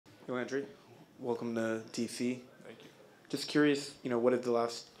Hey Landry, welcome to DC. Thank you. Just curious, what have the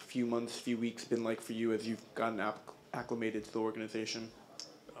last few months, few weeks been like for you as you've gotten acclimated to the organization?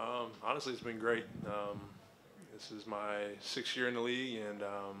 Honestly, it's been great. This is my 6th year in the league, and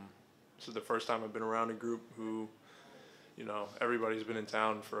this is the first time I've been around a group who, everybody's been in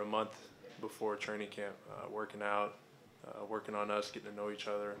town for a month before training camp, working out, working on us, getting to know each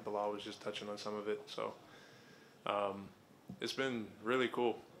other. Bilal was just touching on some of it, so it's been really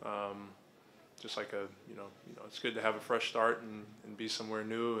cool. Just like it's good to have a fresh start and be somewhere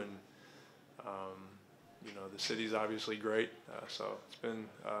new, and the city's obviously great, so it's been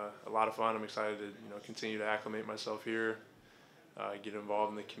a lot of fun. I'm excited to continue to acclimate myself here, get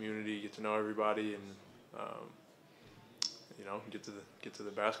involved in the community, get to know everybody, and get to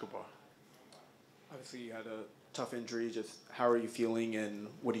the basketball. Obviously, you had a tough injury. Just how are you feeling, and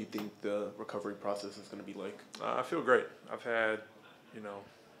what do you think the recovery process is going to be like? I feel great. I've had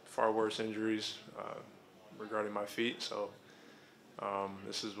far worse injuries regarding my feet, so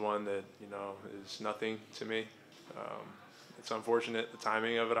this is one that is nothing to me. It's unfortunate, the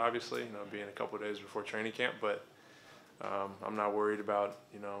timing of it, obviously, being a couple of days before training camp, but I'm not worried about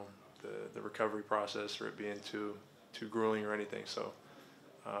the recovery process or it being too grueling or anything. So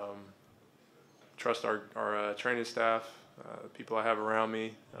trust our training staff, the people I have around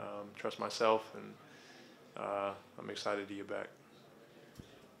me, trust myself, and I'm excited to get back.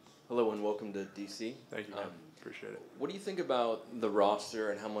 Hello and welcome to DC. Thank you, man. Appreciate it. What do you think about the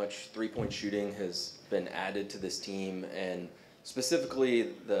roster and how much three-point shooting has been added to this team, and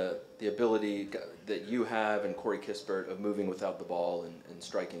specifically the ability that you have and _𝗙𝗢𝗟𝗡 of moving without the ball and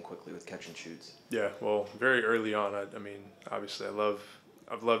striking quickly with catch and shoots? Yeah, well, very early on, I mean, obviously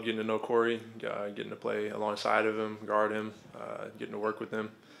I've loved getting to know Corey, getting to play alongside of him, guard him, getting to work with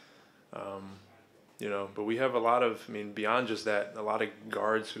him. But we have a lot of, beyond just that, a lot of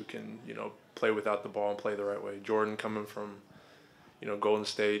guards who can, play without the ball and play the right way. Jordan coming from, Golden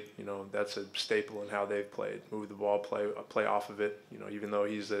State, that's a staple in how they've played. Move the ball, play off of it, even though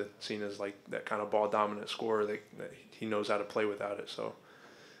he's seen as like that kind of ball-dominant scorer, that he knows how to play without it. So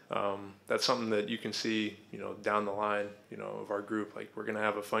that's something that you can see, down the line, of our group. Like, we're going to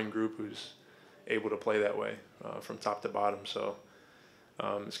have a fun group who's able to play that way from top to bottom. So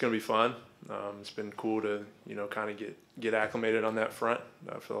it's going to be fun. It's been cool to, kind of get acclimated on that front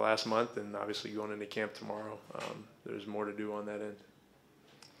for the last month, and obviously going into camp tomorrow. There's more to do on that end.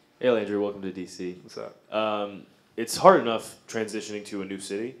 Hey, Landry, welcome to DC. What's up? It's hard enough transitioning to a new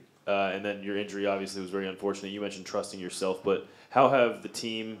city, and then your injury obviously was very unfortunate. You mentioned trusting yourself, but how have the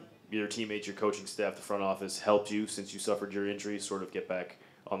team, your teammates, your coaching staff, the front office helped you since you suffered your injury sort of get back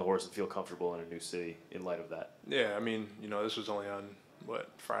on the horse and feel comfortable in a new city in light of that? Yeah, this was only on,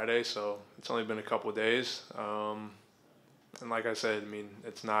 Friday, so it's only been a couple of days. And like I said,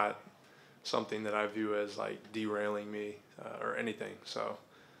 it's not something that I view as like derailing me or anything. So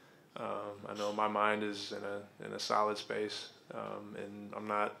I know my mind is in a solid space, and I'm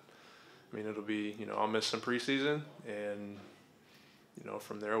not. It'll be, I'll miss some preseason, and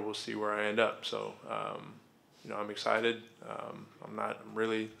from there we'll see where I end up. So I'm excited.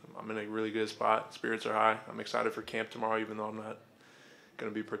 I'm in a really good spot. Spirits are high. I'm excited for camp tomorrow, even though I'm not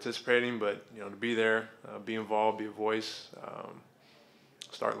going to be participating, but to be there, be involved, be a voice,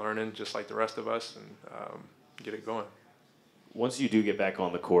 start learning just like the rest of us, and get it going. Once you do get back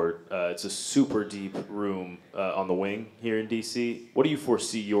on the court, it's a super deep room on the wing here in DC. What do you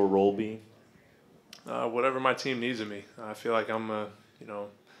foresee your role being? Whatever my team needs of me. I feel like I'm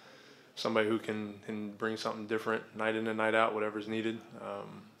somebody who can bring something different night in and night out, whatever's needed.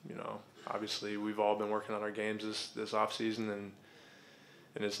 Obviously we've all been working on our games this off season,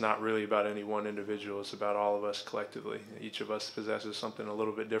 and it's not really about any one individual. It's about all of us collectively. Each of us possesses something a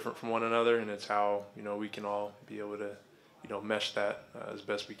little bit different from one another, and it's how we can all be able to mesh that as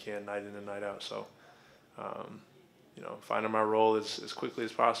best we can night in and night out. So finding my role as quickly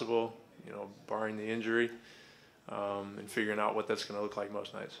as possible, barring the injury, and figuring out what that's going to look like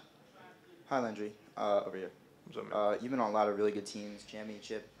most nights. Hi, Landry. Over here. What's up, man? You've been on a lot of really good teams, teams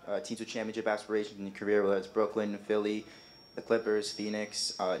with championship aspirations in your career, whether it's Brooklyn, Philly, the Clippers,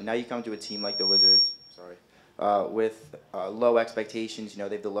 Phoenix. Now you come to a team like the Wizards, with low expectations. They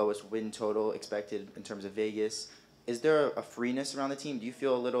have the lowest win total expected in terms of Vegas. Is there a freeness around the team? Do you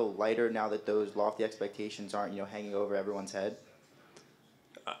feel a little lighter now that those lofty expectations aren't, hanging over everyone's head?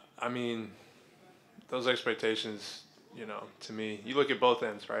 Those expectations, to me, you look at both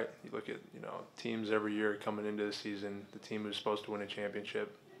ends, right? You look at, teams every year coming into the season, the team who's supposed to win a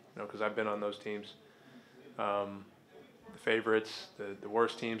championship, because I've been on those teams. The favorites, the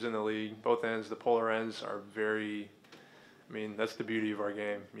worst teams in the league, both ends, the polar ends are very, I mean, that's the beauty of our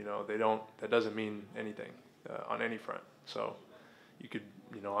game. You know, that doesn't mean anything on any front. So you could,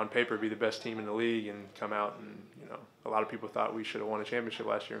 you know, on paper be the best team in the league and come out and, you know, a lot of people thought we should have won a championship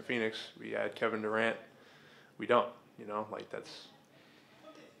last year in Phoenix. We had Kevin Durant. We don't, you know, like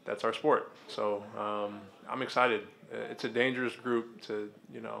that's our sport. So I'm excited. It's a dangerous group to,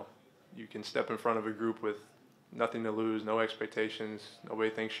 you know, you can step in front of a group with nothing to lose, no expectations, nobody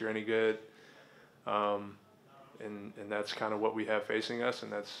thinks you're any good. And that's kind of what we have facing us,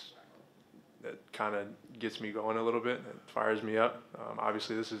 and that kind of gets me going a little bit. It fires me up.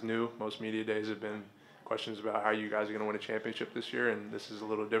 Obviously, this is new. Most media days have been questions about how you guys are going to win a championship this year, and this is a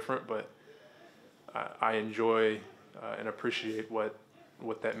little different. But I enjoy and appreciate what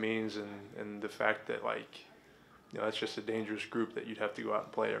that means, and the fact that, like, you know, that's just a dangerous group that you'd have to go out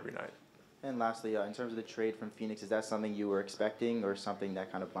and play every night. And lastly, in terms of the trade from Phoenix, is that something you were expecting or something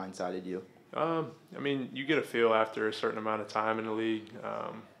that kind of blindsided you? I mean, you get a feel after a certain amount of time in the league.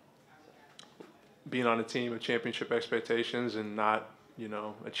 Being on a team with championship expectations and not, you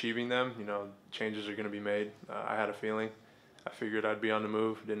know, achieving them, you know, changes are going to be made. I had a feeling. I figured I'd be on the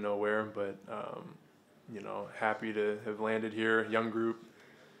move, didn't know where, but, you know, happy to have landed here. Young group,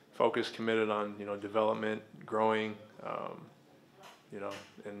 focused, committed on, you know, development, growing, you know,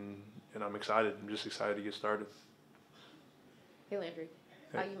 and I'm excited. I'm just excited to get started. Hey, Landry.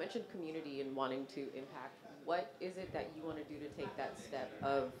 Hey. You mentioned community and wanting to impact. What is it that you want to do to take that step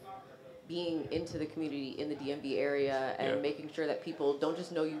of being into the community in the DMV area and making sure that people don't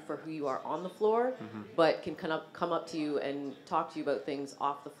just know you for who you are on the floor, but can come up to you and talk to you about things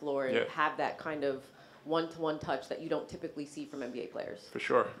off the floor and have that kind of one-to-one touch that you don't typically see from NBA players? For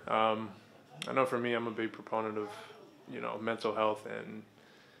sure. I know for me, I'm a big proponent of, you know, mental health, and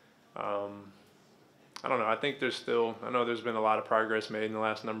I don't know. I think I know there's been a lot of progress made in the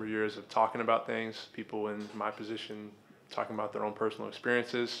last number of years of talking about things, people in my position talking about their own personal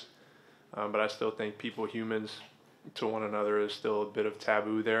experiences. But I still think humans to one another is still a bit of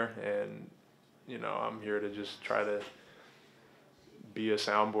taboo there. And, you know, I'm here to just try to be a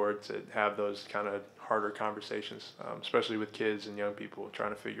soundboard to have those kind of harder conversations, especially with kids and young people trying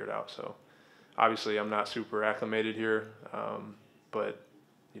to figure it out. So obviously I'm not super acclimated here, but,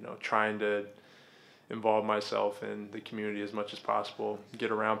 you know, trying to involve myself in the community as much as possible,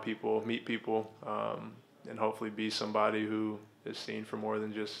 get around people, meet people, and hopefully be somebody who is seen for more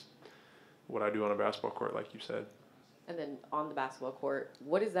than just what I do on a basketball court, like you said. And then on the basketball court,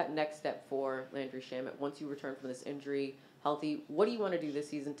 what is that next step for Landry Shamet once you return from this injury, healthy? What do you want to do this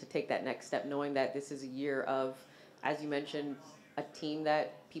season to take that next step, knowing that this is a year of, as you mentioned, a team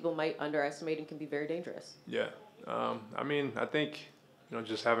that people might underestimate and can be very dangerous? Yeah. I mean, I think, you know,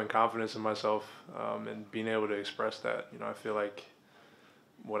 just having confidence in myself and being able to express that. You know, I feel like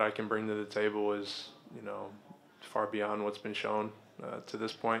what I can bring to the table is, you know, far beyond what's been shown to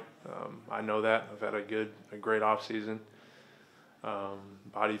this point. I know that. I've had a great off season.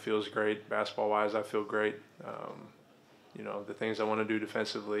 Body feels great. Basketball-wise, I feel great. You know, the things I want to do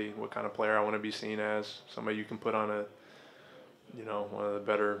defensively, what kind of player I want to be seen as, somebody you can put on one of the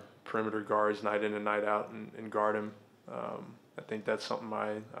better perimeter guards night in and night out and guard him. I think that's something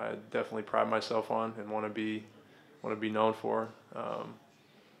I definitely pride myself on and want to be known for.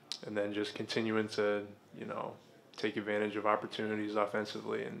 And then just continuing to, you know, take advantage of opportunities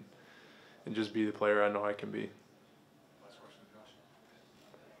offensively and just be the player I know I can be.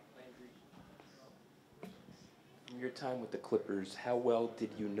 From your time with the Clippers, how well did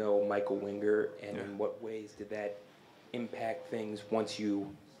you know Michael Winger, and in what ways did that impact things once you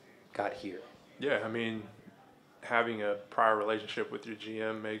got here? Yeah, I mean, having a prior relationship with your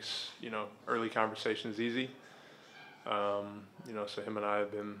GM makes, you know, early conversations easy. You know, so him and I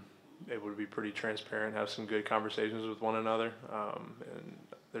have been able to be pretty transparent, have some good conversations with one another. And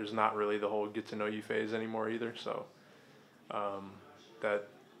there's not really the whole get to know you phase anymore either. So that,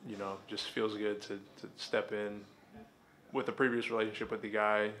 you know, just feels good to step in with a previous relationship with the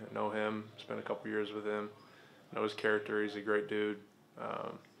guy, know him, spent a couple years with him, know his character. He's a great dude.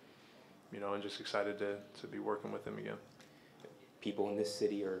 You know, and just excited to be working with him again. People in this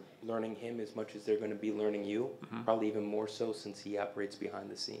city are learning him as much as they're going to be learning you, probably even more so since he operates behind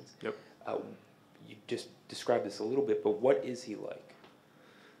the scenes. Yep. You just described this a little bit, but what is he like?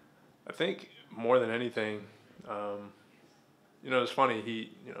 I think more than anything, you know, it's funny.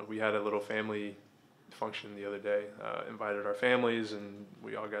 We had a little family function the other day, invited our families, and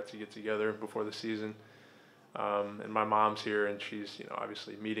we all got to get together before the season. And my mom's here, and she's, you know,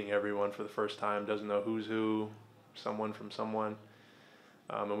 obviously meeting everyone for the first time, doesn't know who's who, someone from someone.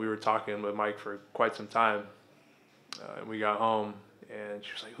 And we were talking with Mike for quite some time. And we got home, and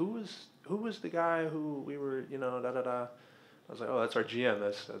she was like, who was the guy who we were, you know, da-da-da. I was like, oh, that's our GM.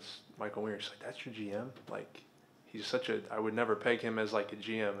 That's Michael Weir. She's like, that's your GM? Like, he's such a, I would never peg him as like a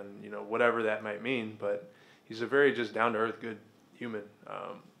GM, and, you know, whatever that might mean, but he's a very just down-to-earth, good human.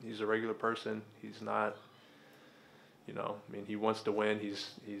 He's a regular person. He's not, you know, I mean, he wants to win.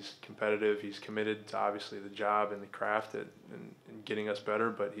 He's competitive. He's committed to obviously the job and the craft and getting us better,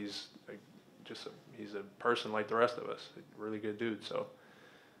 but he's he's a person like the rest of us, a really good dude. So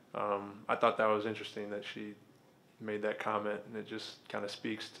I thought that was interesting that she made that comment, and it just kind of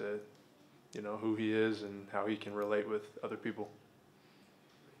speaks to, you know, who he is and how he can relate with other people.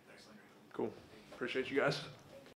 Cool. Appreciate you guys.